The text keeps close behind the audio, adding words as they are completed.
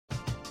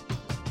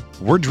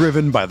We're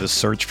driven by the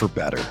search for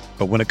better.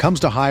 But when it comes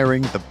to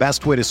hiring, the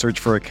best way to search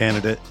for a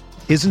candidate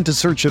isn't to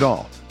search at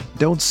all.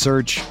 Don't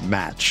search,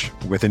 match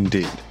with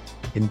Indeed.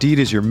 Indeed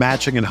is your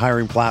matching and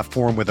hiring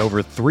platform with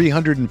over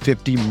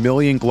 350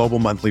 million global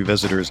monthly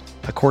visitors,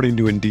 according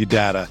to Indeed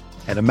data,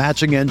 and a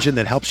matching engine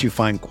that helps you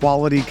find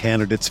quality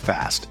candidates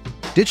fast.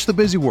 Ditch the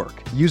busy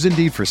work. Use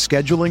Indeed for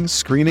scheduling,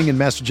 screening, and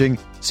messaging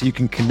so you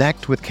can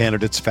connect with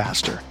candidates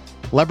faster.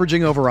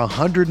 Leveraging over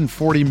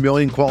 140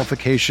 million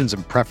qualifications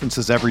and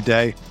preferences every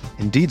day,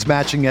 Indeed's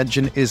matching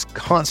engine is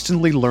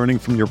constantly learning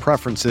from your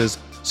preferences,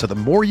 so the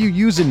more you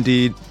use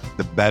Indeed,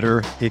 the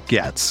better it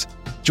gets.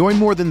 Join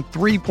more than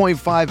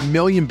 3.5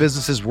 million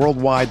businesses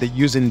worldwide that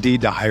use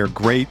Indeed to hire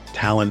great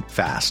talent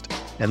fast.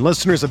 And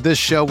listeners of this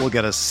show will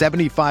get a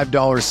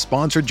 $75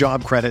 sponsored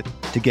job credit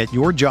to get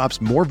your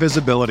jobs more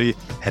visibility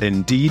at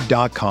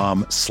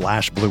Indeed.com/Blue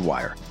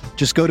Wire.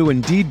 Just go to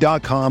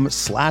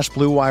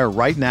Indeed.com/Blue Wire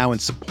right now and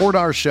support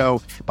our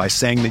show by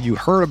saying that you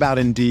heard about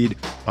Indeed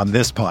on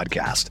this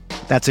podcast.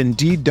 That's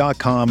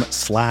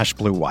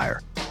Indeed.com/Blue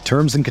Wire.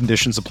 Terms and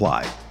conditions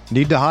apply.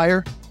 Need to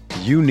hire?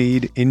 You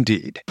need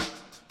Indeed.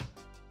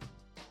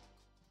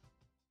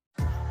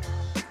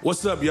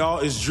 What's up, y'all?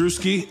 It's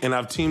Drewski, and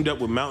I've teamed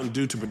up with Mountain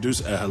Dew to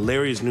produce a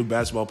hilarious new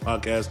basketball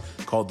podcast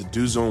called The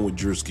Dew Zone with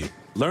Drewski.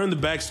 Learn the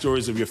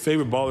backstories of your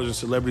favorite ballers and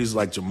celebrities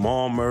like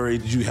Jamal Murray.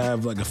 Did you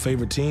have like a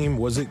favorite team?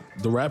 Was it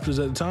the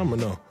Raptors at the time or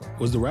no?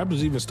 Was the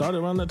Raptors even started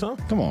around that time?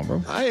 Come on,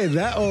 bro. I ain't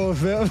that old,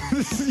 fam.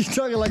 You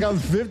talking like I'm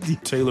 50.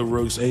 Taylor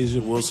Rooks, Asia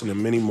Wilson,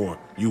 and many more.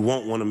 You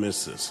won't want to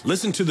miss this.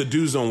 Listen to The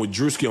Dew Zone with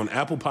Drewski on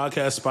Apple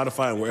Podcasts,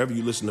 Spotify, and wherever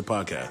you listen to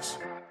podcasts.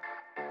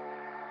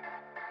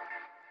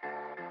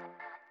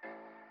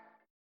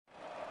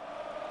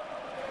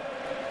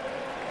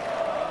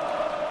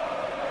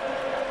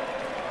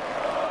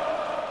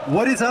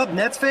 What is up,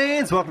 Nets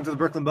fans? Welcome to the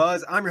Brooklyn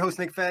Buzz. I'm your host,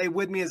 Nick Fay.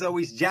 With me, as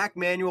always, Jack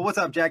Manuel. What's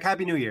up, Jack?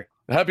 Happy New Year.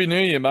 Happy New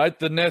Year, mate.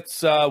 The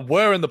Nets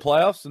were in the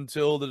playoffs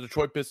until the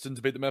Detroit Pistons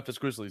beat the Memphis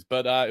Grizzlies,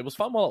 but it was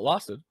fun while it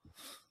lasted.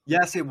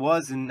 Yes, it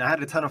was, and I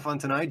had a ton of fun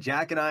tonight.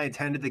 Jack and I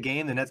attended the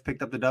game. The Nets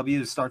picked up the W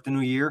to start the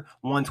new year,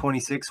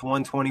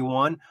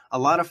 126-121. A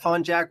lot of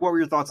fun, Jack. What were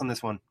your thoughts on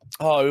this one?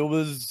 Oh, it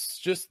was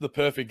just the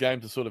perfect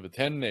game to sort of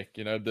attend, Nick.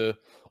 You know, the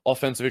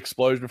offensive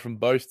explosion from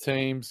both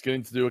teams,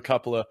 getting to do a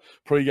couple of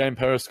pre-game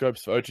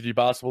periscopes for OTG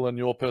Basketball and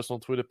your personal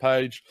Twitter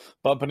page,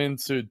 bumping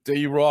into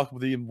D-Rock,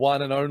 the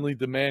one and only,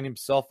 the man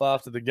himself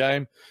after the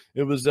game.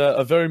 It was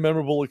a very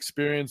memorable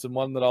experience and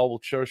one that I will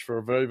cherish for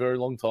a very, very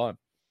long time.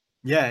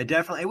 Yeah,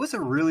 it was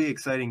a really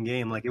exciting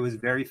game. Like, it was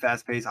very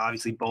fast-paced.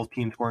 Obviously, both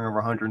teams scoring over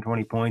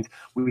 120 points.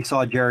 We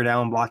saw Jared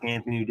Allen block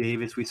Anthony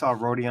Davis. We saw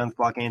Rodions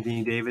block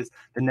Anthony Davis.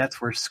 The Nets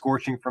were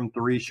scorching from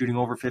three, shooting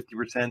over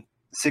 50%,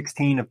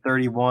 16 of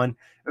 31.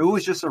 It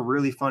was just a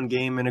really fun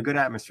game and a good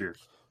atmosphere.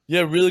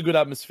 Yeah, really good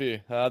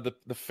atmosphere.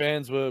 The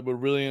fans were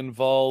really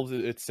involved.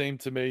 It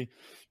seemed to me,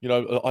 you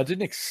know, I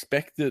didn't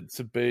expect it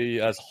to be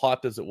as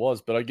hyped as it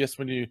was, but I guess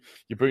when you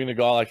bring in a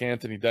guy like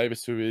Anthony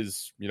Davis, who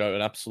is, you know,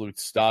 an absolute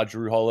star,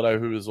 Drew Holiday,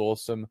 who is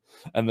awesome,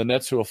 and the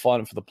Nets, who are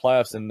fighting for the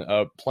playoffs and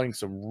playing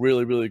some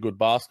really, really good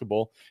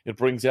basketball, it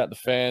brings out the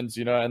fans,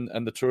 you know,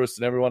 and the tourists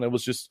and everyone. It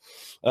was just,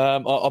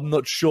 I'm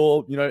not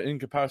sure, you know, in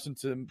comparison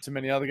to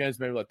many other games,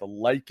 maybe like the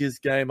Lakers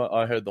game.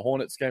 I heard the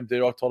Hornets game.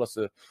 D-Rock told us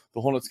the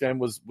Hornets game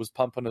was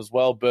pumping as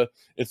well, but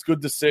it's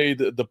good to see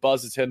the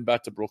buzz is heading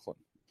back to Brooklyn.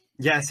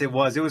 Yes, it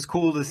was. It was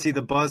cool to see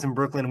the buzz in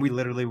Brooklyn. We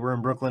literally were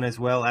in Brooklyn as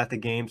well at the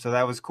game, so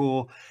that was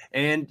cool.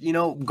 And, you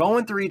know,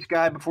 going through each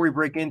guy before we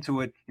break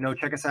into it, you know,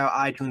 check us out,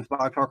 iTunes,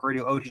 Blog Talk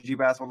Radio,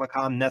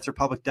 OTGBasketball.com,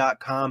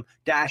 NetsRepublic.com,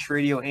 Dash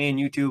Radio, and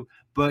YouTube.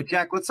 But,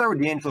 Jack, let's start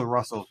with D'Angelo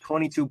Russell.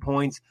 22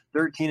 points,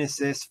 13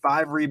 assists,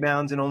 5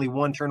 rebounds, and only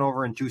 1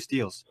 turnover and 2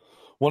 steals.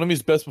 One of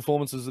his best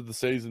performances of the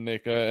season,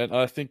 Nick, and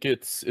I think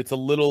it's a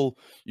little,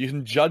 you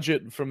can judge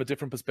it from a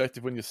different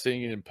perspective when you're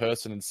seeing it in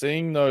person, and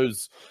seeing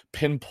those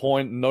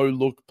pinpoint,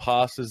 no-look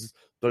passes,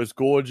 those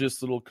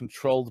gorgeous little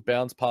controlled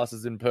bounce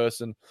passes in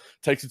person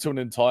takes it to an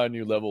entire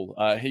new level.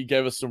 He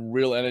gave us some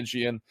real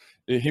energy, and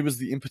he was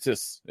the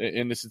impetus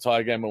in this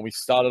entire game. When we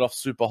started off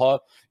super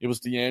hot, it was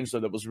D'Angelo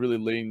that was really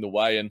leading the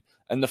way.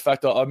 And the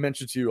fact that I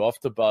mentioned to you off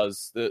the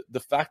buzz, the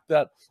fact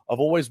that I've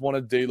always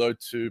wanted D'Lo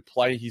to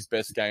play his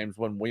best games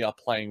when we are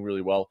playing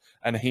really well,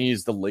 and he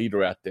is the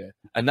leader out there.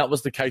 And that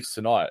was the case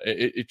tonight.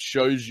 It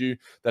shows you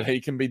that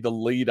he can be the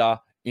leader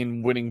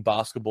in winning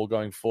basketball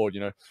going forward.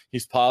 You know,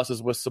 his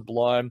passes were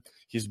sublime.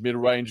 His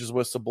mid-ranges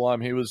were sublime.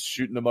 He was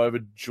shooting them over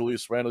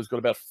Julius Randle, who's got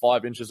about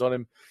 5 inches on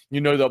him.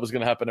 You know that was going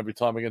to happen every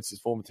time against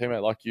his former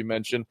teammate, like you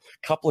mentioned.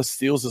 Couple of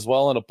steals as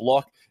well and a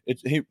block.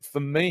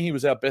 For me, he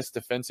was our best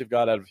defensive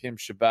guard out of him,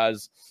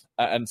 Shabazz,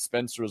 and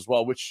Spencer as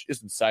well, which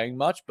isn't saying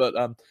much, but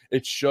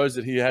it shows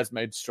that he has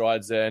made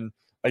strides there. And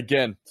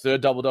again, third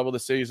double-double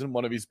this season,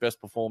 one of his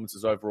best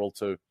performances overall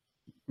too.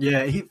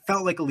 Yeah, he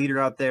felt like a leader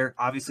out there.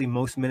 Obviously,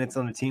 most minutes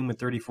on the team with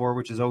 34,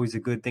 which is always a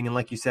good thing. And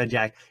like you said,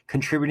 Jack,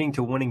 contributing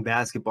to winning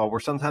basketball, where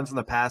sometimes in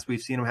the past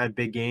we've seen him have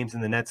big games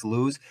and the Nets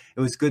lose.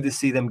 It was good to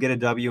see them get a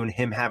W and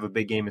him have a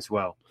big game as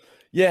well.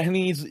 Yeah, and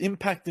he's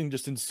impacting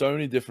just in so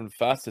many different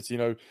facets.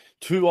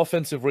 2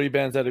 offensive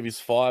rebounds out of his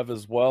 5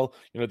 as well.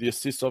 The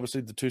assists, obviously,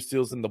 the 2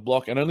 steals in the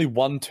block, and only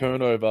 1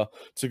 turnover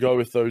to go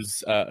with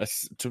those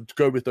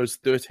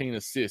 13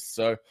 assists.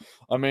 So,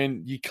 I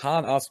mean, you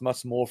can't ask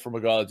much more from a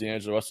guy like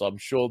D'Angelo Russell. I'm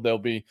sure there'll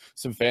be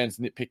some fans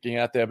nitpicking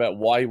out there about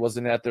why he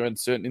wasn't out there in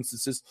certain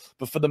instances,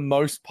 but for the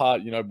most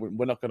part,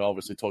 we're not going to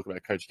obviously talk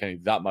about Coach Kenny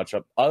that much,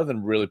 other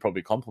than really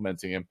probably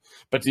complimenting him.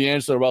 But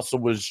D'Angelo Russell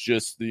was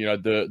just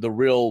the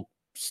real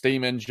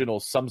steam engine, or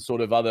some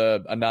sort of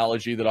other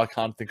analogy that I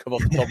can't think of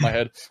off the top of my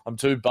head. I'm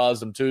too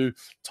buzzed, I'm too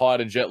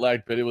tired and jet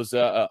lagged, but it was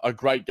a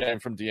great game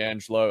from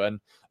D'Angelo, and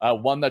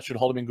one that should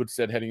hold him in good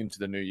stead heading into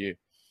the new year.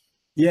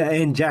 Yeah,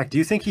 and Jack, do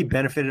you think he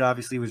benefited?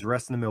 Obviously, he was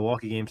resting the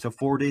Milwaukee game, so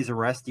 4 days of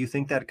rest. Do you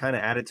think that kind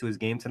of added to his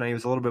game tonight? He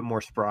was a little bit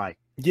more spry.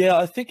 Yeah,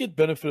 I think it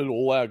benefited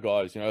all our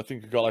guys. I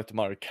think a guy like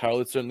DeMario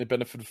Carroll it certainly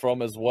benefited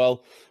from as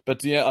well.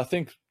 But yeah, I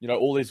think,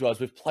 all these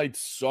guys, we've played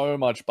so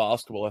much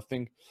basketball. I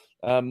think,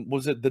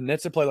 was it the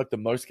Nets that played like the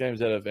most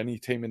games out of any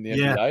team in the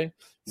NBA?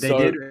 They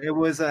did. It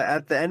was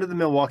at the end of the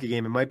Milwaukee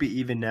game. It might be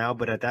even now,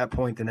 but at that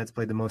point, the Nets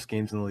played the most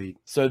games in the league.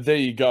 So there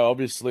you go.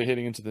 Obviously,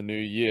 heading into the new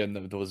year, and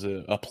there was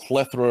a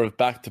plethora of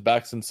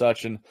back-to-backs and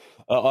such. And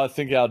I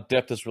think our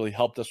depth has really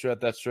helped us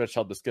throughout that stretch,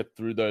 helped us get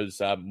through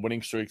those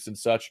winning streaks and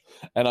such.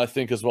 And I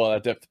think as well, our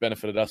depth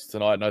benefited us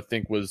tonight, and I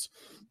think was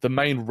the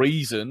main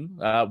reason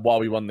why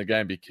we won the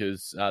game,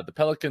 because the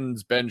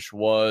Pelicans bench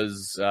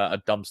was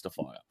a dumpster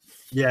fire.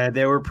 Yeah,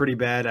 they were pretty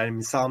bad. I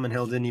mean, Solomon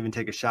Hill didn't even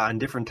take a shot. And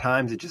different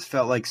times, it just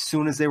felt like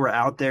soon as they were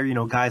out there,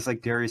 guys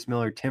like Darius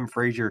Miller, Tim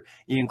Frazier,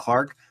 Ian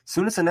Clark,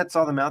 soon as the Nets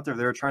saw them out there,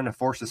 they were trying to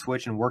force a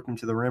switch and work them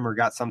to the rim, or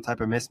got some type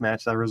of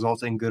mismatch that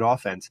resulted in good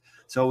offense.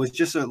 So it was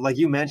just, like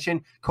you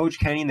mentioned, Coach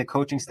Kenny and the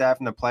coaching staff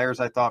and the players,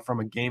 I thought from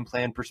a game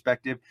plan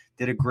perspective,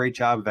 did a great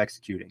job of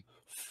executing.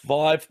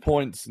 5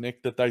 points,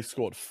 Nick, that they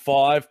scored.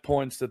 5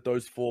 points that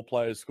those 4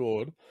 players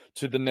scored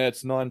to the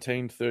Nets,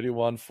 19,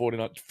 31,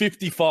 49,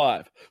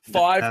 55.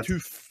 5 to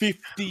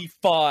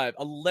 55.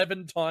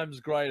 11 times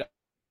greater.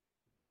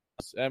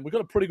 And we've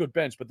got a pretty good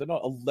bench, but they're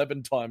not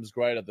 11 times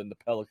greater than the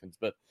Pelicans.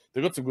 But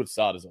they've got some good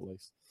starters at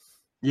least.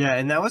 Yeah,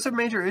 and that was a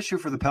major issue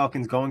for the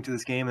Pelicans going to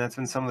this game, and that's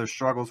been some of their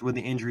struggles with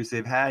the injuries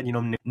they've had.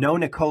 No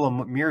Nikola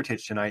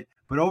Mirotic tonight.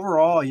 But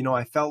overall,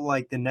 I felt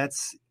like the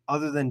Nets,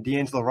 other than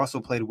D'Angelo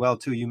Russell, played well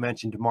too. You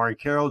mentioned DeMario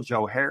Carroll,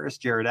 Joe Harris,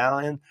 Jared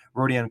Allen,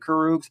 Rodion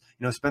Kurucs.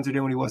 Spencer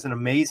Dinwiddie wasn't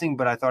amazing,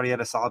 but I thought he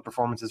had a solid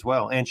performance as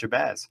well, and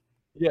Shabazz.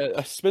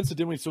 Yeah, Spencer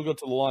Dinwiddie still got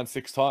to the line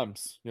 6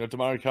 times.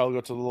 DeMario Carroll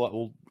got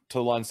to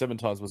the line 7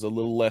 times, was a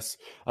little less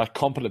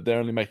competent there,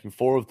 only making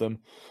 4 of them.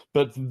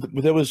 But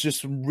there was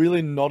just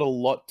really not a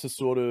lot to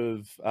sort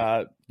of,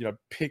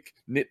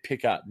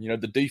 nitpick at.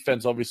 The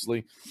defense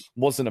obviously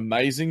wasn't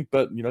amazing,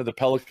 but, the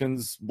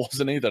Pelicans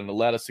wasn't either, and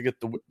allowed us to get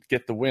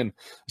the win,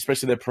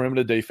 especially their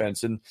perimeter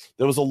defense. And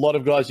there was a lot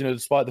of guys,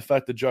 despite the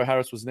fact that Joe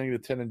Harris was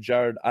 -10 and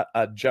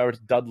Jared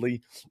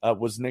Dudley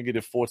was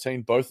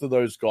 -14, both of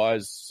those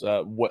guys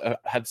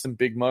had some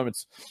big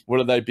moments,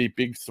 whether they be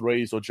big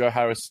threes or Joe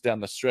Harris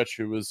down the stretch,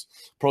 who was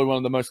probably one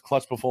of the most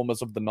clutch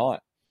performers of the night.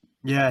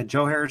 Yeah,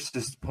 Joe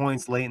Harris's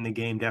points late in the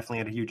game definitely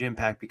had a huge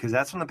impact, because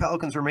that's when the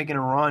Pelicans were making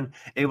a run,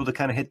 able to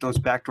kind of hit those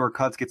backdoor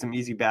cuts, get some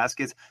easy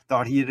baskets.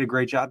 Thought he did a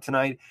great job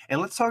tonight. And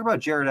let's talk about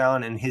Jared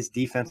Allen and his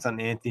defense on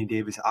Anthony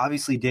Davis.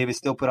 Obviously, Davis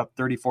still put up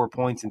 34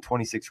 points and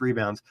 26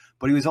 rebounds,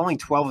 but he was only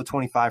 12 of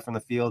 25 from the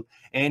field,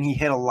 and he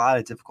hit a lot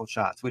of difficult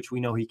shots, which we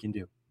know he can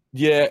do.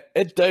 Yeah,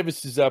 Ed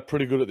Davis is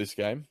pretty good at this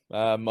game.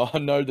 I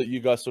know that you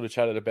guys sort of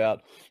chatted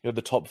about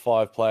the top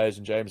 5 players,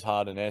 and James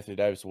Harden and Anthony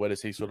Davis. Where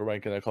does he sort of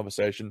rank in that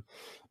conversation?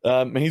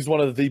 He's one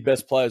of the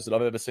best players that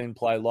I've ever seen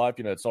play live.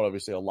 It's not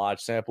obviously a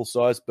large sample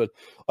size, but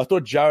I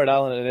thought Jared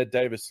Allen and Ed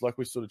Davis, like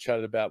we sort of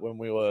chatted about when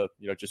we were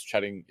just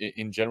chatting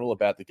in general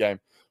about the game,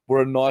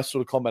 were a nice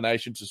sort of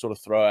combination to sort of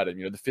throw at him.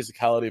 The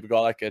physicality of a guy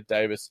like Ed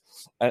Davis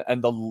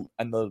and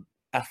the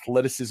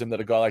athleticism that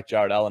a guy like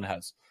Jared Allen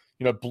has.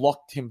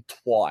 Blocked him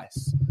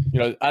twice.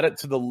 Add it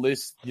to the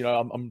list.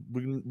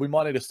 We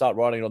might need to start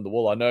writing it on the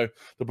wall. I know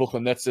the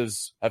Brooklyn Nets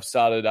have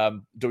started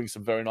doing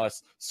some very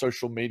nice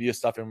social media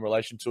stuff in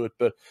relation to it,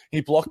 but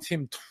he blocked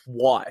him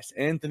twice.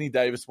 Anthony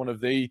Davis, one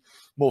of the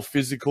more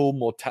physical,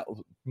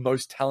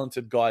 most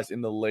talented guys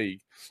in the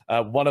league.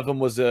 One of them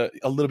was a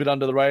little bit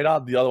under the radar.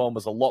 The other one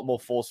was a lot more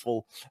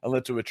forceful and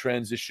led to a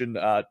transition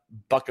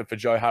bucket for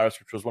Joe Harris,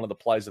 which was one of the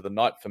plays of the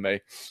night for me.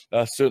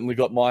 Certainly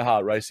got my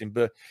heart racing.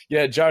 But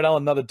yeah, Jared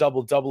Allen, another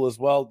double as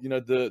well.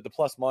 The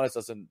plus minus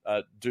doesn't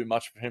do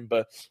much for him,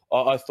 but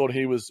I thought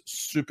he was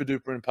super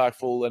duper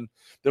impactful. And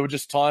there were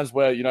just times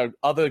where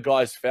other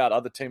guys fouled,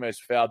 other teammates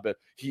fouled, but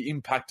he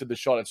impacted the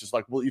shot. It's just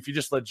like, well, if you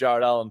just let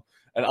Jared Allen,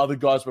 and other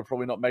guys were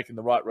probably not making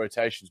the right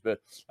rotations, but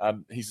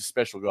he's a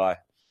special guy.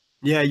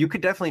 Yeah, you could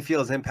definitely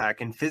feel his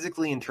impact. And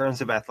physically, in terms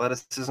of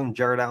athleticism,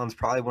 Jared Allen's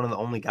probably one of the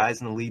only guys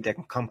in the league that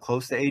can come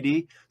close to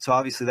AD. So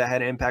obviously that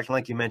had an impact. And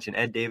like you mentioned,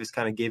 Ed Davis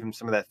kind of gave him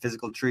some of that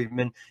physical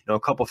treatment, a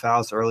couple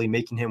fouls early,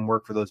 making him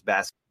work for those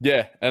baskets.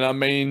 Yeah, and I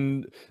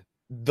mean,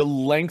 the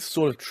length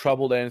sort of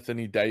troubled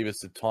Anthony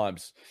Davis at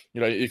times.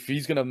 If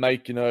he's going to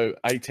make,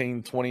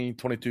 18, 20,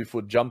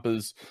 22-foot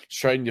jumpers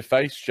straight in your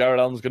face, Jared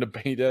Allen's going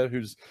to be there,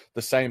 who's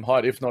the same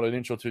height, if not an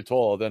inch or two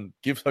taller, then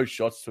give those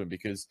shots to him,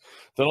 because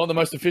they're not the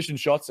most efficient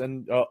shots.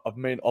 And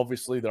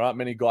obviously there aren't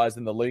many guys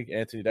in the league.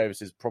 Anthony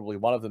Davis is probably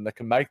one of them that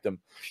can make them.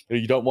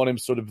 You don't want him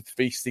sort of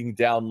feasting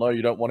down low.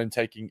 You don't want him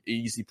taking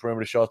easy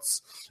perimeter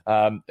shots.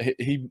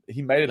 He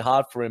made it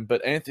hard for him,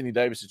 but Anthony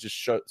Davis is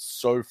just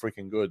so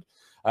freaking good.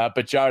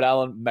 But Jared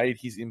Allen made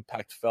his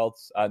impact felt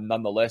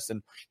nonetheless,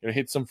 and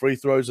hit some free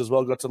throws as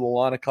well. Got to the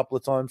line a couple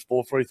of times,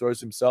 4 free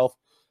throws himself.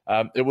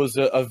 It was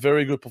a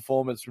very good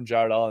performance from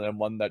Jared Allen, and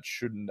one that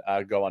shouldn't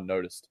go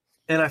unnoticed.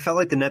 And I felt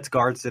like the Nets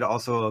guards did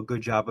also a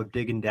good job of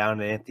digging down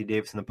at Anthony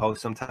Davis in the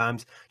post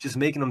sometimes, just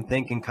making him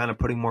think and kind of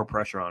putting more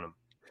pressure on him.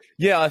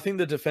 Yeah, I think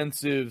the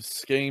defensive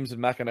schemes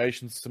and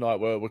machinations tonight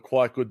were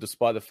quite good,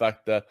 despite the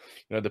fact that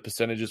the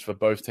percentages for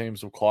both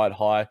teams were quite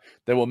high.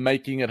 They were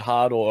making it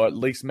hard, or at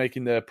least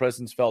making their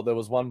presence felt. There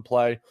was one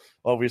play,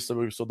 obviously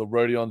we saw the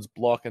Rodion's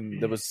block,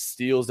 and there was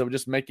steals. They were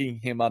just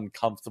making him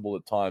uncomfortable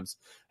at times.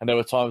 And there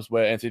were times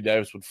where Anthony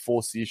Davis would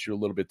force the issue a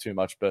little bit too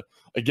much. But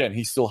again,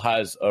 he still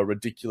has a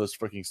ridiculous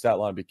freaking stat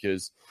line,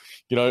 because,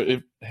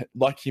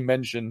 like he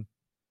mentioned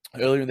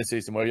earlier in the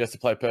season, where he has to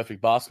play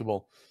perfect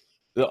basketball.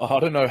 I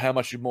don't know how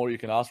much more you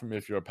can ask from him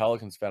if you're a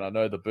Pelicans fan. I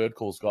know the Bird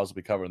Calls guys will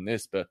be covering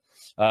this, but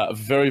a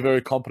very,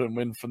 very competent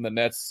win from the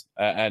Nets,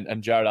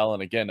 and Jared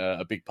Allen, again,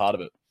 a big part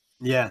of it.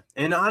 Yeah,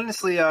 and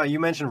honestly, you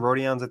mentioned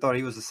Rodion's. I thought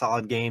he was a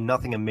solid game.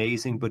 Nothing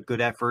amazing, but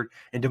good effort.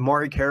 And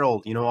DeMarre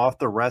Carroll, off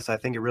the rest, I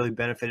think it really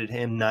benefited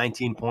him.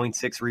 19 points,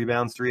 6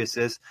 rebounds, 3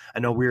 assists. I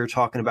know we were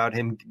talking about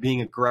him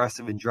being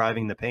aggressive and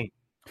driving the paint.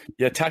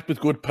 Yeah, attacked with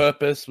good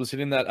purpose, was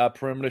hitting that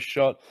perimeter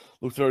shot,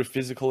 looked very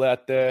physical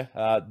out there.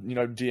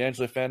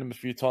 D'Angelo found him a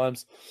few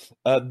times.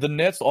 The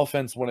Nets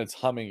offense, when it's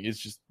humming, is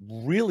just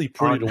really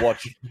pretty to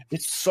watch.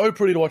 It's so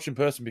pretty to watch in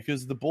person,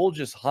 because the ball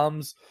just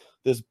hums.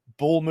 There's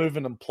ball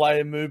movement and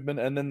player movement,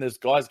 and then there's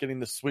guys getting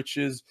the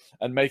switches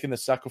and making the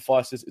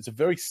sacrifices. It's a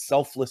very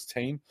selfless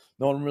team.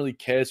 No one really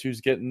cares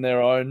who's getting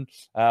their own.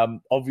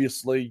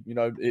 Obviously,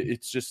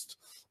 it's just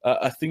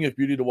a thing of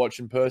beauty to watch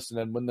in person.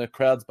 And when the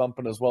crowd's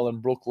bumping as well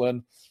in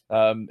Brooklyn,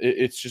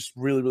 it's just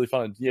really, really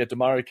fun. And yeah,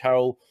 DeMarre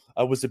Carroll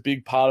was a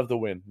big part of the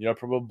win.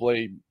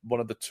 Probably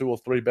one of the 2 or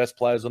 3 best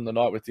players on the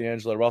night with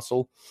D'Angelo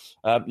Russell.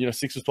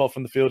 6 of 12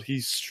 from the field.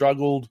 He's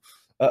struggled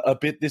a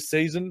bit this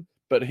season,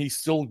 but he's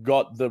still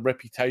got the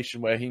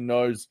reputation where he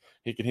knows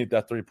he can hit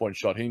that 3-point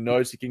shot. He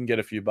knows he can get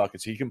a few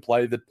buckets. He can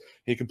play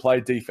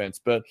defense,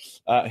 but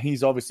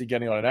he's obviously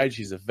getting on an age.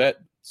 He's a vet.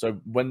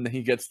 So when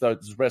he gets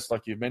those rests,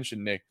 like you've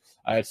mentioned, Nick,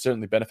 it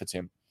certainly benefits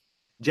him.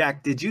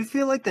 Jack, did you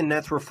feel like the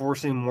Nets were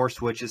forcing more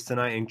switches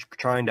tonight and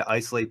trying to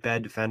isolate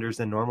bad defenders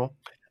than normal?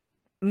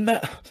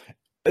 No.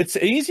 It's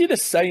easier to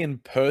say in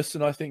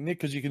person, I think, Nick,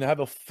 because you can have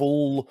a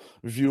full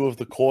view of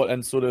the court,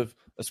 and sort of,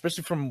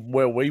 especially from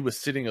where we were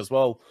sitting as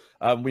well,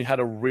 we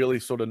had a really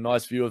sort of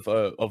nice view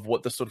of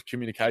what the sort of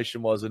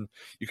communication was, and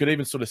you could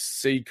even sort of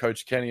see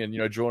Coach Kenny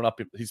and drawing up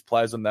his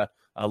players on that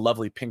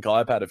lovely pink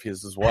iPad of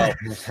his as well.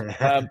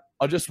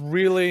 I just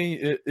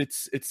really,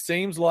 it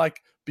seems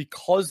like,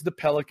 because the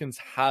Pelicans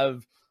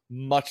have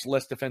much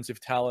less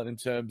defensive talent in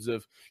terms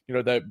of,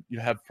 you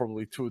have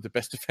probably 2 of the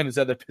best defenders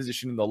at their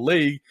position in the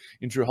league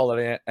in Jrue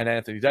Holiday and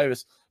Anthony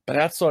Davis. But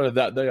outside of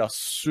that, they are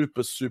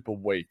super, super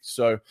weak.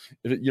 So,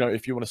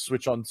 if you want to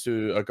switch on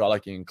to a guy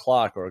like Ian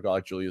Clark or a guy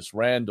like Julius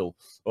Randle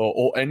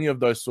or any of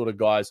those sort of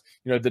guys,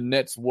 the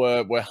Nets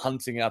were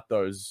hunting out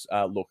those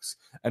looks.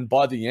 And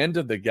by the end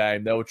of the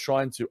game, they were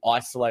trying to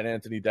isolate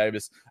Anthony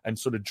Davis and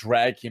sort of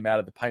drag him out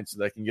of the paint so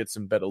they can get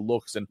some better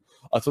looks. And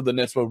I thought the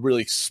Nets were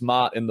really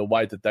smart in the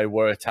way that they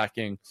were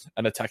attacking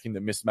the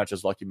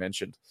mismatches, like you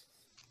mentioned.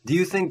 Do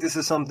you think this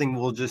is something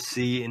we'll just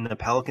see in the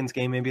Pelicans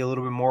game maybe a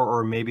little bit more,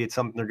 or maybe it's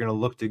something they're going to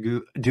look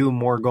to do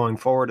more going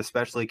forward,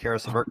 especially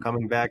Caris LeVert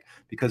coming back?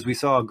 Because we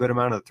saw a good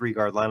amount of the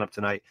 3-guard lineup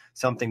tonight,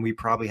 something we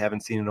probably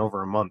haven't seen in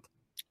over a month.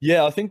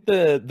 Yeah, I think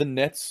the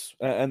Nets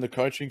and the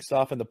coaching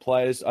staff and the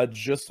players are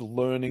just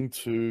learning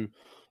to,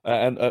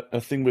 and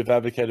a thing we've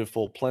advocated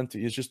for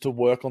plenty, is just to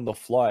work on the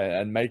fly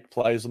and make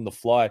plays on the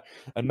fly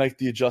and make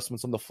the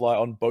adjustments on the fly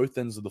on both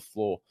ends of the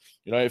floor.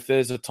 If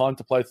there's a time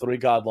to play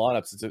 3-guard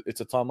lineups,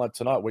 it's a time like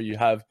tonight where you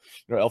have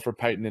Elfrid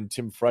Payton and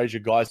Tim Frazier,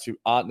 guys who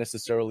aren't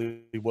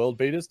necessarily world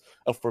beaters.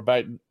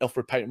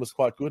 Elfrid Payton was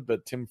quite good,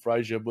 but Tim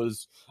Frazier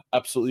was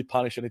absolutely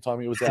punished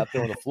anytime he was out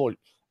there on the floor.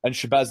 And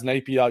Shabazz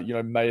Napier,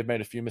 may have made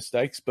a few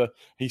mistakes, but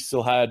he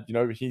still had,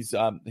 he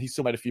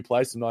still made a few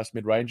plays, some nice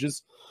mid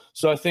ranges.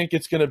 So I think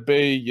it's going to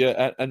be,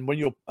 and when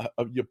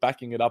you're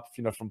backing it up,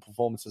 from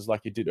performances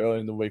like you did earlier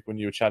in the week when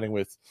you were chatting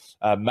with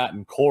Matt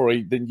and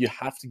Corey, then you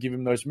have to give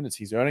him those minutes.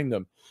 He's earning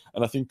them,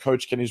 and I think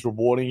Coach Kenny's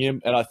rewarding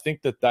him. And I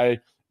think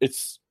that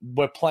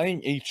we're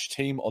playing each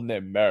team on their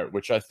merit,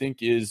 which I think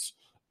is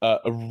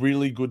a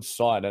really good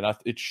sign, and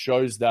it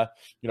shows that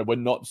we're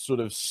not sort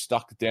of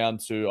stuck down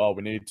to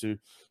we need to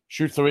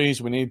shoot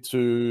threes. We need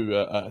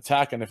to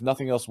attack, and if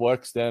nothing else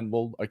works, then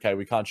well, okay,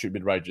 we can't shoot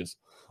mid ranges.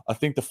 I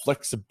think the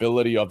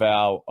flexibility of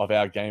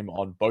our game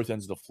on both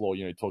ends of the floor.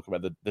 You talk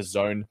about the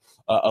zone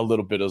a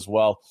little bit as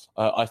well.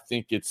 I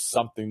think it's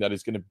something that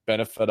is going to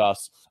benefit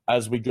us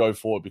as we go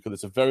forward because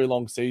it's a very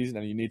long season,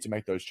 and you need to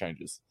make those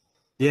changes.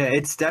 Yeah,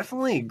 it's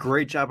definitely a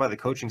great job by the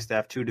coaching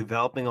staff too,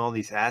 developing all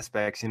these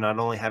aspects. Not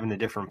only having the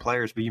different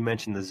players, but you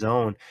mentioned the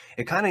zone.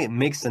 It kind of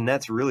makes the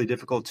Nets really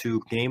difficult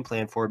to game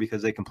plan for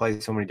because they can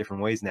play so many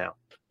different ways now.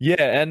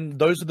 Yeah, and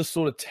those are the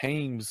sort of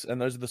teams, and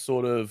those are the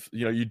sort of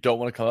you don't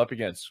want to come up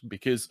against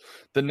because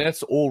the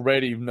Nets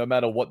already, no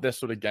matter what their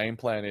sort of game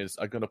plan is,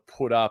 are going to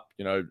put up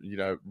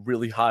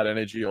really hard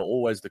energy. Or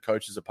always the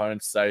coaches'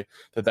 opponents say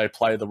that they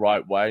play the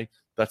right way.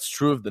 That's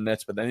true of the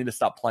Nets, but they need to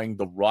start playing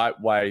the right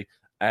way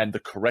and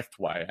the correct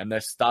way. And they're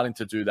starting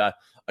to do that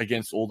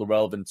against all the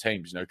relevant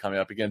teams, coming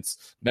up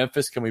against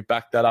Memphis. Can we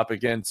back that up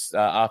against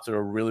after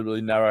a really,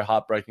 really narrow,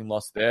 heartbreaking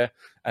loss there?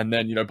 And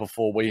then,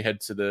 before we head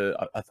to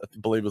I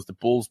believe it was the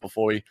Bulls,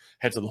 before we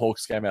head to the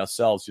Hawks game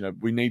ourselves,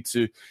 we need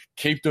to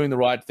keep doing the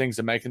right things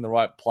and making the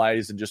right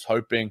plays and just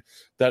hoping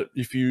that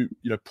if you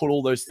put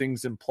all those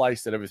things in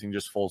place, that everything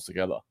just falls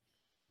together.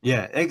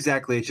 Yeah,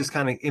 exactly. It's just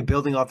kind of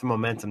building off the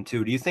momentum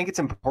too. Do you think it's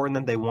important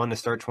that they won to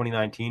start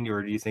 2019,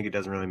 or do you think it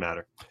doesn't really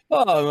matter?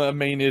 Well, I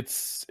mean,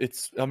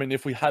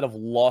 if we had have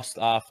lost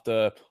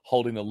after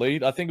holding the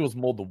lead, I think it was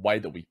more the way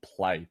that we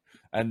played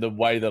and the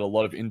way that a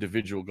lot of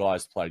individual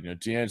guys played.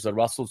 D'Angelo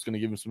Russell's going to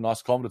give him some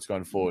nice confidence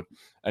going forward,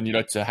 and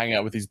to hang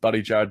out with his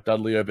buddy Jared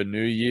Dudley over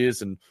New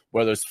Year's and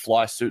wear those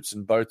fly suits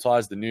and bow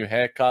ties, the new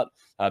haircut,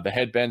 the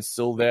headband's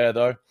still there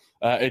though.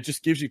 It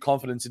just gives you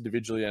confidence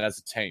individually and as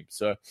a team.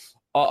 So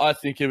I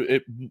think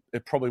it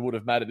probably would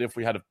have mattered if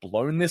we had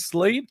blown this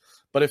lead,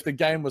 but if the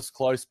game was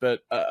close.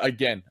 But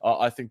again,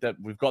 I think that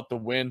we've got the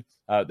win.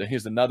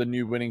 Here's another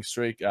new winning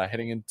streak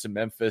heading into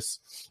Memphis,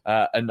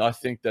 and I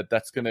think that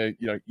that's going to,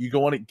 you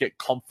want to get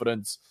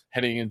confidence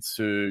heading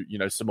into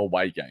some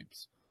away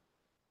games.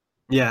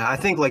 Yeah, I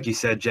think, like you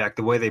said, Jack,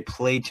 the way they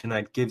played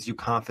tonight gives you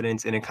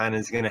confidence, and it kind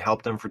of is going to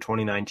help them for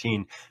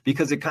 2019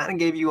 because it kind of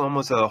gave you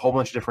almost a whole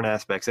bunch of different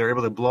aspects. They were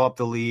able to blow up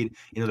the lead.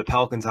 The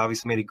Pelicans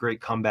obviously made a great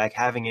comeback,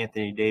 having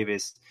Anthony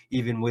Davis,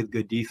 even with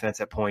good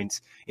defense at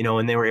points,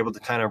 and they were able to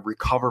kind of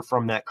recover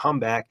from that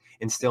comeback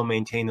and still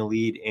maintain the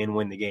lead and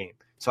win the game.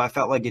 So I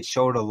felt like it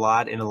showed a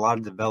lot and a lot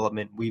of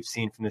development we've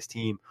seen from this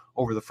team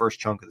over the first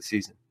chunk of the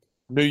season.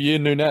 New year,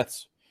 new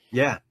Nets.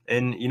 Yeah,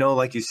 and,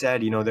 like you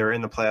said, they were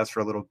in the playoffs for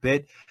a little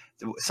bit.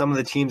 Some of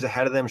the teams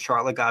ahead of them,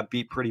 Charlotte got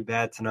beat pretty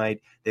bad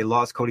tonight. They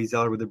lost Cody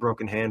Zeller with a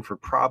broken hand for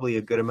probably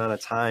a good amount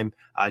of time.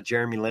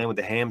 Jeremy Lamb with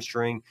a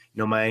hamstring.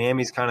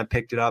 Miami's kind of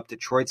picked it up.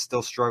 Detroit's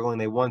still struggling.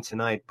 They won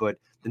tonight, but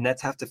the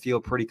Nets have to feel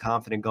pretty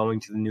confident going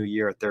to the new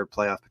year at their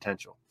playoff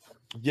potential.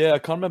 Yeah, I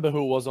can't remember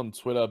who it was on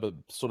Twitter, but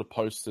sort of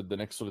posted the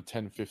next sort of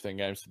 10, 15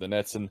 games for the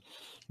Nets. And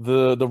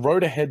the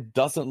road ahead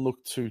doesn't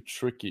look too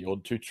tricky or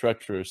too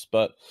treacherous.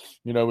 But,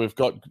 we've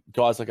got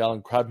guys like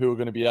Alan Crabb who are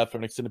going to be out for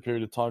an extended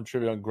period of time.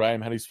 Trevion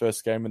Graham had his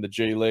first game in the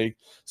G League,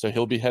 so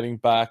he'll be heading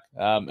back.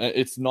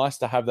 It's nice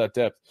to have that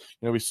depth.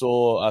 We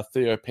saw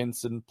Theo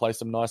Pinson play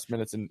some nice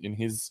minutes in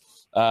his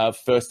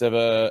first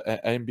ever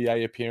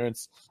NBA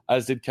appearance,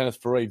 as did Kenneth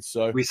Faried.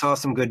 So we saw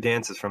some good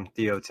dances from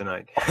Theo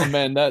tonight. Oh,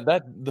 man,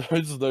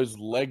 those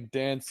leg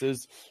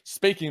dances.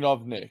 Speaking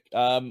of, Nick,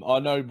 I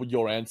know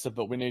your answer,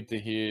 but we need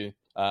to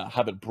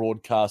have it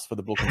broadcast for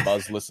the Brooklyn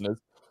Buzz listeners.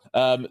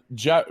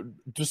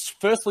 Just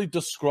firstly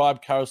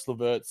describe Caris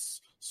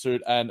LeVert's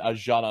suit and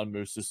Ajana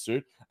Musa's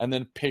suit, and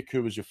then pick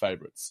who was your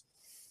favorites.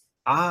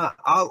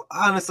 I'll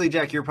honestly,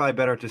 Jack, you're probably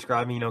better at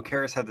describing.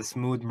 Caris had the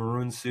smooth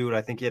maroon suit.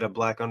 I think he had a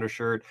black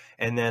undershirt,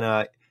 and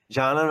then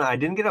John, I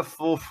didn't get a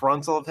full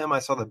frontal of him. I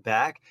saw the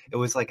back. It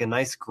was like a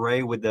nice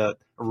gray with the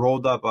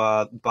rolled up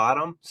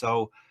bottom.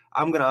 So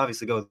I'm going to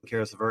obviously go with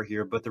Caris LeVert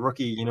here, but the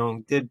rookie,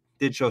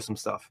 did show some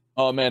stuff.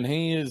 Oh, man,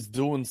 he is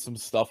doing some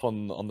stuff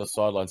on the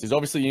sidelines. He's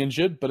obviously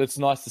injured, but it's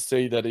nice to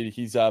see that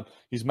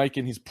he's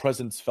making his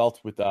presence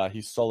felt with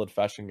his solid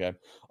fashion game.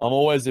 I'm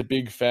always a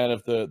big fan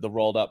of the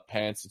rolled up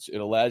pants. It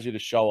allows you to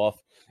show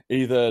off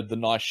either the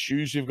nice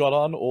shoes you've got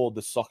on or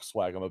the sock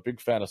swag. I'm a big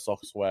fan of sock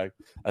swag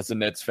as a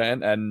Nets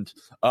fan, and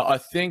I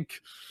think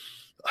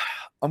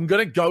I'm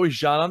going to go with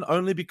Janan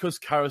only because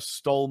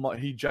Caris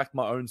he jacked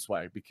my own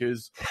swag.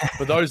 Because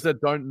for those that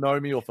don't know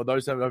me or for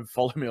those that don't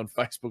follow me on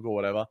Facebook or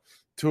whatever,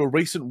 to a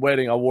recent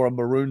wedding, I wore a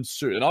maroon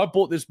suit. And I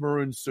bought this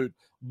maroon suit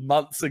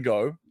months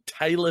ago,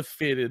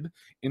 tailor-fitted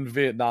in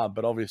Vietnam.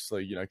 But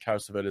obviously,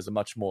 Caris LeVert is a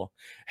much more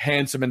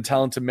handsome and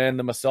talented man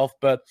than myself.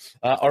 But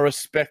I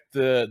respect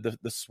the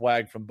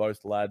swag from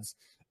both lads.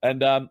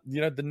 And,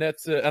 the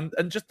Nets and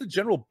just the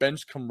general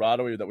bench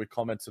camaraderie that we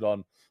commented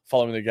on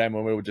following the game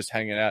when we were just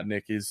hanging out,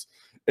 Nick,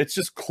 it's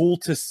just cool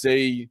to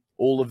see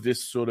all of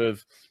this sort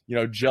of,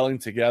 gelling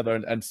together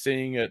and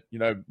seeing it,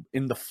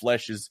 in the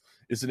flesh is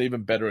an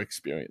even better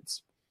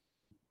experience.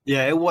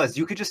 Yeah, it was.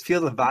 You could just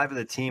feel the vibe of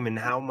the team and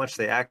how much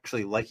they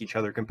actually like each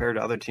other compared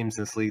to other teams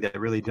in this league that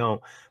really don't.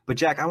 But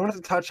Jack, I wanted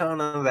to touch on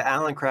the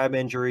Allen Crabbe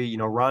injury.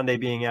 Rondé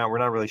being out, we're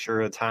not really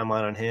sure the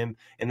timeline on him,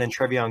 and then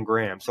Trevion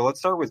Graham. So let's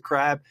start with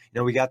Crabbe.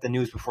 We got the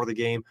news before the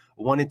game.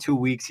 1 to 2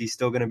 weeks, he's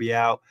still going to be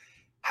out.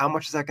 How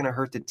much is that going to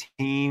hurt the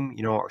team?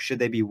 Or should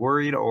they be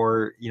worried?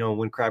 Or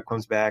when Crabbe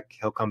comes back,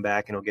 he'll come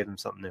back and he'll give them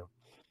something new.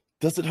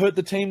 Does it hurt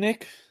the team,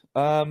 Nick?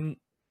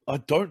 I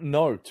don't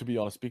know, to be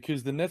honest,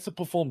 because the Nets have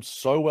performed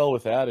so well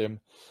without him.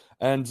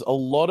 And a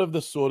lot of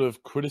the sort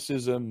of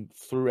criticism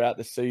throughout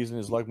the season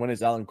is like, when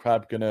is Allen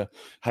Crabbe going to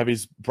have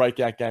his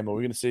breakout game? Or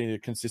we're going to see a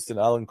consistent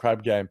Allen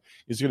Crabbe game?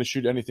 He's going to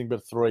shoot anything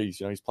but threes.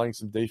 He's playing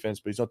some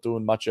defense, but he's not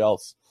doing much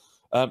else.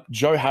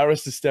 Joe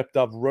Harris has stepped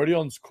up.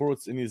 Rodion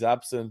Kurucs in his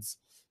absence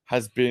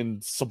has been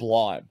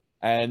sublime.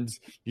 And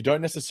you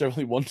don't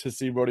necessarily want to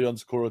see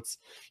Rodion Kurucs,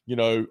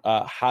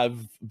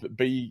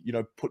 be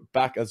put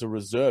back as a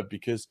reserve,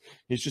 because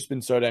he's just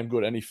been so damn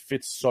good and he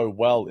fits so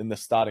well in the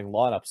starting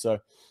lineup. So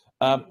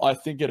I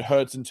think it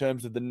hurts in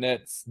terms of the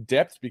Nets'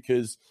 depth,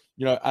 because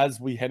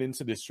as we head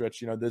into this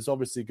stretch, there's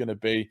obviously going to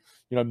be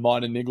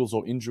minor niggles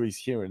or injuries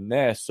here and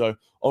there. So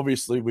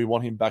obviously we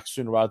want him back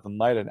sooner rather than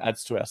later, and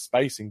adds to our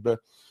spacing. But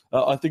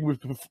I think we've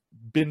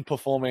been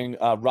performing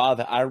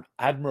rather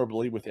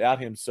admirably without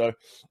him. So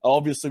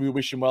obviously we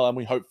wish him well,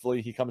 and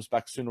hopefully he comes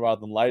back sooner rather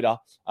than later.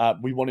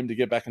 We want him to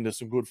get back into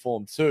some good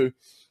form too.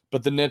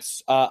 But the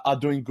Nets are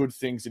doing good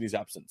things in his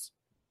absence.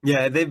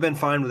 Yeah, they've been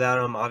fine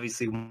without him.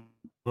 Obviously,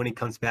 when he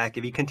comes back,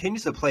 if he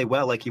continues to play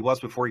well like he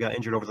was before he got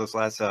injured over those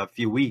last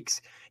few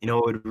weeks, it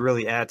would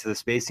really add to the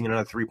spacing.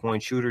 Another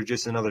 3-point shooter,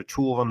 just another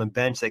tool on the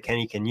bench that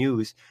Kenny can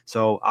use.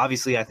 So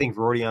obviously, I think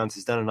Rodion's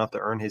has done enough to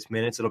earn his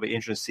minutes. It'll be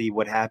interesting to see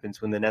what happens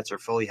when the Nets are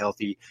fully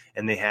healthy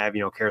and they have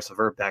Caris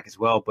LeVert back as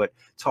well. But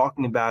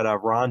talking about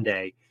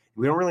Rondé,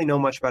 we don't really know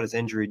much about his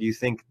injury. Do you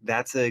think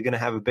that's going to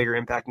have a bigger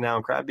impact now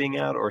on Crabbe being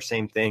out, or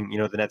same thing?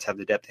 The Nets have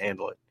the depth to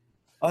handle it.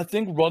 I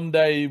think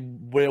Rondé,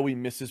 where we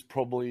miss is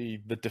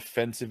probably the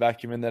defensive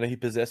acumen that he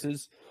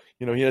possesses.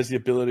 He has the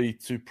ability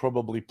to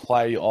probably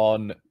play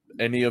on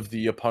any of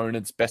the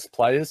opponent's best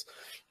players.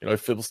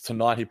 If it was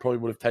tonight, he probably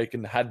would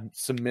have had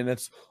some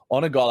minutes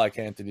on a guy like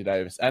Anthony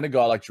Davis and a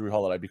guy like Jrue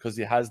Holiday, because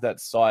he has that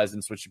size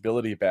and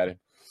switchability about him.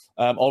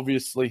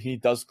 Obviously, he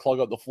does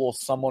clog up the floor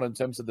somewhat in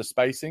terms of the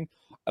spacing.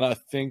 And I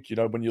think,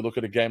 when you look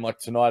at a game like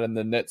tonight and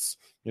the Nets,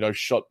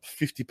 shot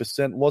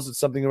 50%, was it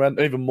something around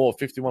even more,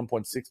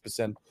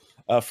 51.6%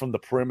 from the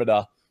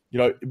perimeter?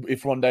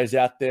 If Rondé's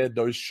out there,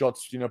 those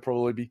shots,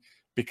 probably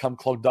become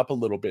clogged up a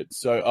little bit.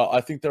 So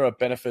I think there are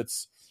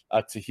benefits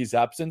to his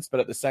absence, but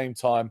at the same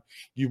time,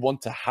 you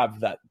want to have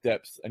that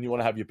depth and you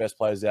want to have your best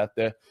players out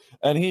there.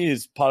 And he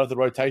is part of the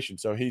rotation.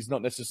 So he's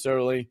not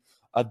necessarily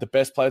the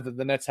best player that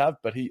the Nets have,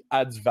 but he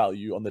adds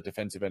value on the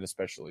defensive end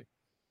especially.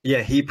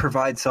 Yeah, he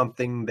provides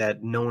something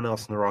that no one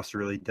else in the roster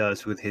really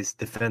does with his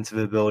defensive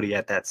ability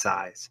at that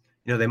size.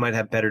 They might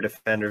have better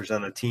defenders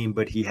on the team,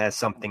 but he has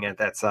something at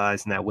that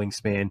size and that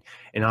wingspan,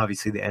 and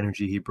obviously the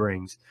energy he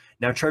brings.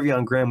 Now,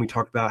 Trevion Graham, we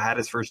talked about, had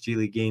his first G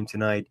League game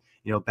tonight,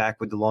 back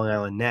with the Long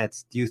Island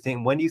Nets.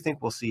 When do you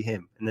think we'll see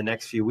him? In the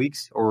next few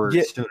weeks or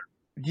sooner?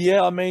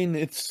 Yeah, I mean,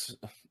 it's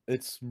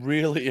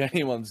really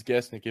anyone's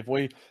guess, Nick. If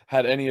we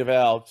had any of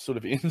our sort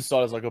of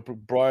insiders like a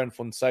Brian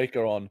Fonseca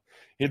on,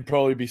 he'd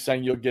probably be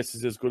saying your guess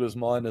is as good as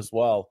mine as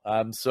well.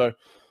 So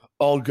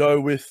I'll go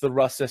with the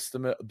rough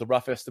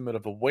estimate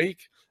of a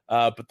week,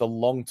 but the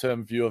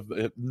long-term view of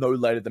no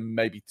later than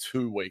maybe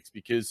 2 weeks,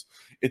 because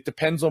it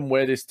depends on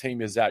where this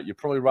team is at. You'd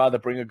probably rather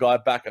bring a guy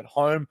back at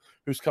home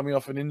who's coming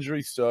off an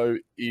injury. So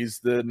is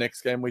the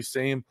next game we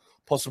see him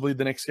possibly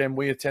the next game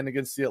we attend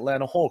against the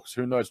Atlanta Hawks?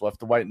 Who knows? We'll have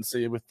to wait and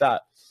see with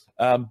that.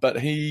 But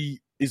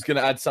he is going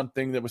to add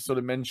something that was sort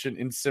of mentioned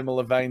in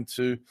similar vein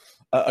to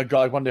a guy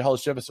like Wendell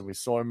Hollis-Jefferson. We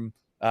saw him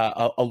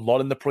a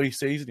lot in the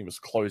preseason. He was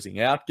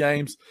closing out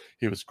games.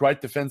 He was great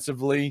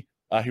defensively.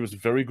 He was a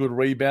very good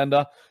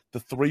rebounder. The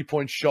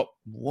three-point shot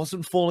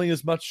wasn't falling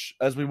as much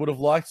as we would have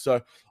liked,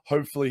 so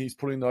hopefully he's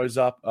putting those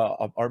up.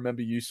 I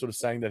remember you sort of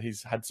saying that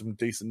he's had some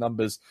decent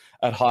numbers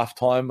at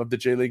halftime of the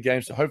G League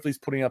game, so hopefully he's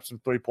putting up some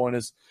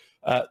three-pointers.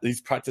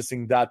 He's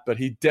practicing that, but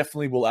he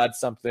definitely will add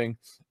something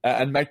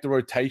and make the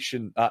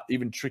rotation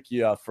even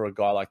trickier for a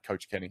guy like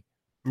Coach Kenny.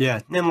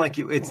 Yeah, and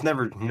it's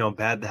never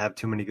bad to have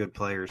too many good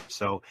players.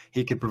 So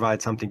he could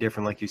provide something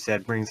different, like you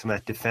said, bring some of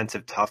that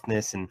defensive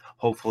toughness and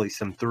hopefully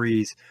some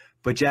threes.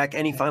 But Jack,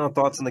 any final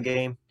thoughts on the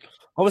game?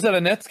 I was at a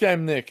Nets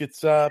game, Nick.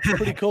 It's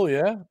pretty cool,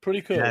 yeah?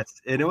 Pretty cool. Yes,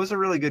 and it was a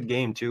really good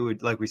game, too.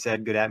 Like we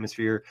said, good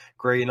atmosphere,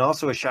 great. And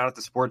also a shout-out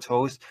to Sports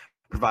Host.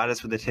 Provide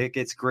us with the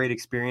tickets. Great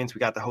experience. We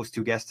got to host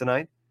 2 guests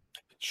tonight.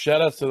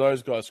 Shout-out to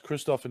those guys,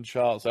 Christoph and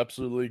Charles.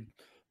 Absolutely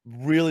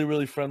really,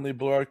 really friendly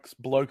blokes,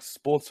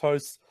 sports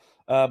hosts.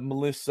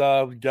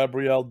 Melissa,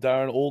 Gabrielle,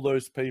 Darren, all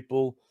those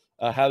people,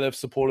 how they've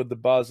supported the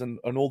Buzz and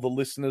all the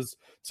listeners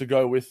to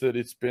go with it.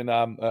 It's been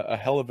a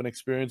hell of an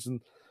experience,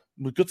 and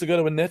we've got to go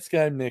to a Nets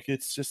game, Nick.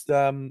 It's just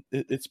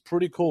it's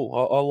pretty cool.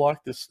 I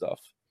like this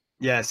stuff.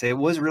 Yes, it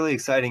was really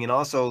exciting, and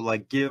also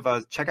like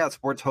check out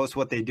Sports Host.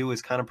 What they do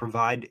is kind of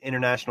provide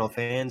international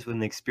fans with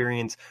an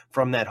experience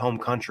from that home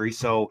country.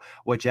 So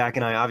what Jack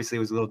and I, obviously it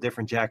was a little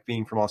different, Jack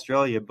being from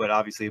Australia, but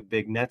obviously a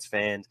big Nets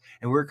fan,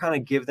 and we're kind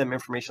of give them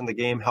information on the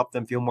game, help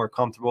them feel more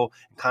comfortable,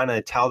 and kind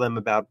of tell them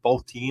about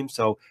both teams.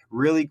 So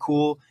really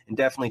cool, and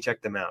definitely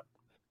check them out.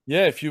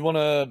 Yeah, if you want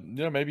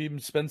to, maybe even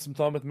spend some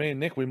time with me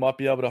and Nick, we might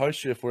be able to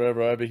host you if we're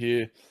ever over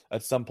here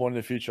at some point in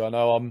the future. I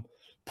know I'm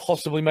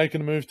possibly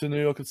making a move to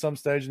New York at some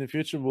stage in the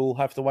future. We'll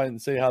have to wait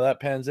and see how that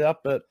pans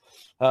out. But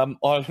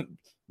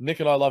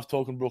Nick and I love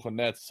talking Brooklyn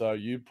Nets, so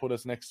you put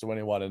us next to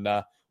anyone, and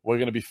we're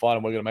going to be fine,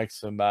 and we're going to make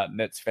some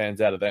Nets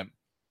fans out of them.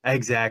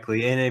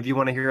 Exactly. And if you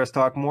want to hear us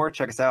talk more,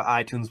 check us out,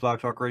 iTunes,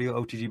 Blog Talk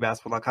Radio,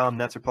 OTGBasketball.com,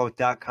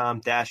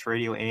 NetsRepublic.com,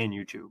 and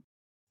YouTube.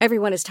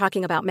 Everyone is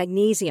talking about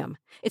magnesium.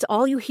 It's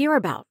all you hear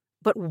about.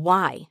 But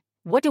why?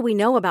 What do we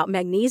know about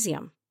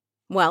magnesium?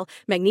 Well,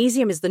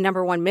 magnesium is the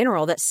number one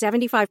mineral that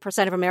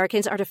 75% of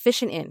Americans are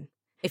deficient in.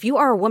 If you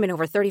are a woman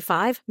over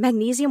 35,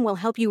 magnesium will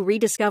help you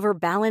rediscover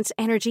balance,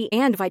 energy,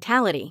 and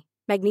vitality.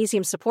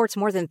 Magnesium supports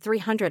more than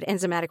 300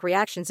 enzymatic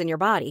reactions in your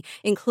body,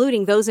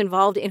 including those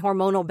involved in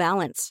hormonal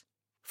balance.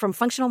 From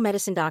functional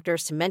medicine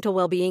doctors to mental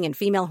well-being and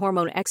female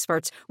hormone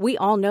experts, we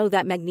all know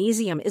that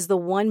magnesium is the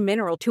one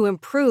mineral to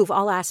improve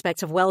all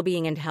aspects of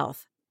well-being and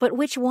health. But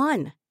which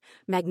one?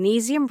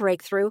 Magnesium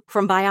Breakthrough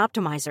from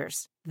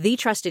Bioptimizers, the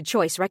trusted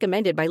choice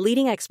recommended by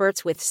leading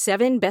experts with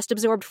 7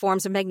 best-absorbed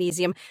forms of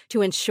magnesium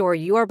to ensure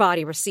your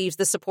body receives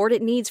the support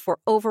it needs for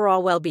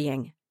overall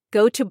well-being.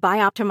 Go to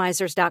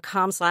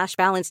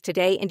bioptimizers.com/balance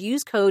today and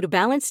use code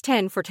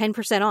BALANCE10 for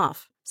 10%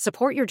 off.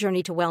 Support your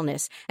journey to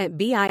wellness at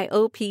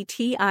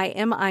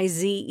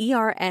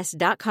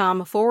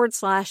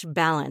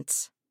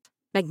bioptimizers.com/balance.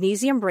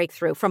 Magnesium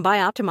Breakthrough from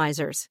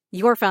Bioptimizers,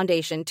 your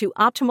foundation to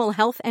optimal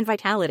health and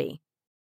vitality.